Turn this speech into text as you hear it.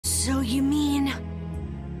So you mean...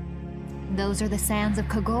 Those are the sands of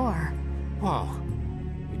Kogor. Whoa.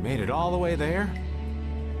 We made it all the way there?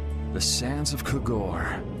 The sands of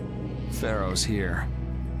Kogor. Pharaoh's here.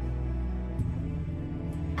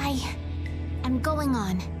 I'm going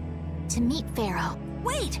on to meet Pharaoh.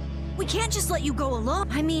 Wait! We can't just let you go alone.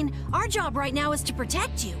 I mean, our job right now is to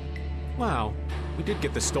protect you. Well, we did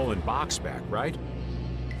get the stolen box back, right?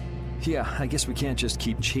 Yeah, I guess we can't just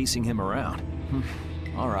keep chasing him around.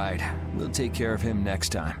 All right, we'll take care of him next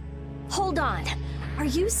time. Hold on. Are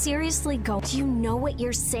you seriously going? Do you know what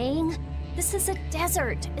you're saying? This is a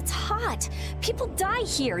desert. It's hot. People die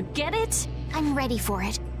here, get it? I'm ready for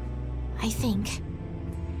it. I think.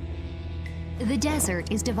 The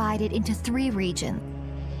desert is divided into 3 regions.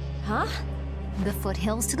 Huh? The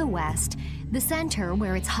foothills to the west, the center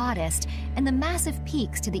where it's hottest, and the massive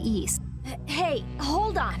peaks to the east. Hey,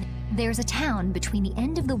 hold on. There's a town between the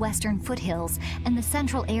end of the western foothills and the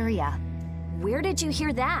central area. Where did you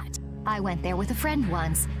hear that? I went there with a friend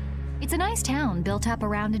once. It's a nice town built up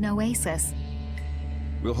around an oasis.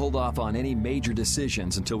 We'll hold off on any major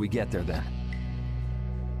decisions until we get there then.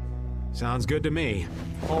 Sounds good to me.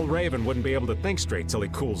 Old Raven wouldn't be able to think straight till he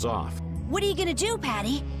cools off. What are you gonna do,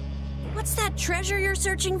 Patty? What's that treasure you're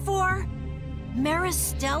searching for?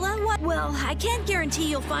 Maristella? What? Well, I can't guarantee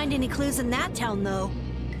you'll find any clues in that town, though.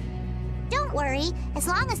 Don't worry. As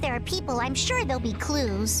long as there are people, I'm sure there'll be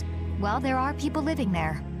clues. Well, there are people living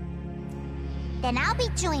there. Then I'll be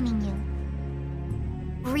joining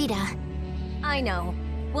you. Rita. I know.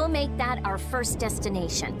 We'll make that our first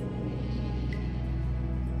destination.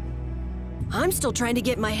 I'm still trying to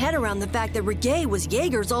get my head around the fact that Reggae was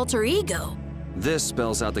Jaeger's alter ego. This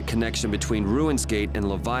spells out the connection between Ruin's Gate and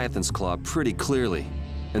Leviathan's Claw pretty clearly,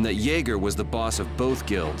 and that Jaeger was the boss of both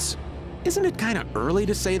guilds. Isn't it kind of early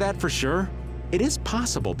to say that for sure? It is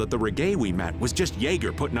possible that the Reggae we met was just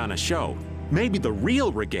Jaeger putting on a show. Maybe the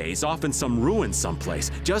real Reggae's off in some ruin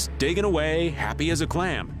someplace, just digging away, happy as a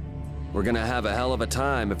clam. We're gonna have a hell of a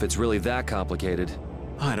time if it's really that complicated.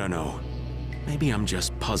 I don't know. Maybe I'm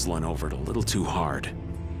just puzzling over it a little too hard.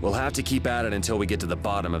 We'll have to keep at it until we get to the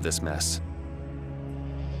bottom of this mess.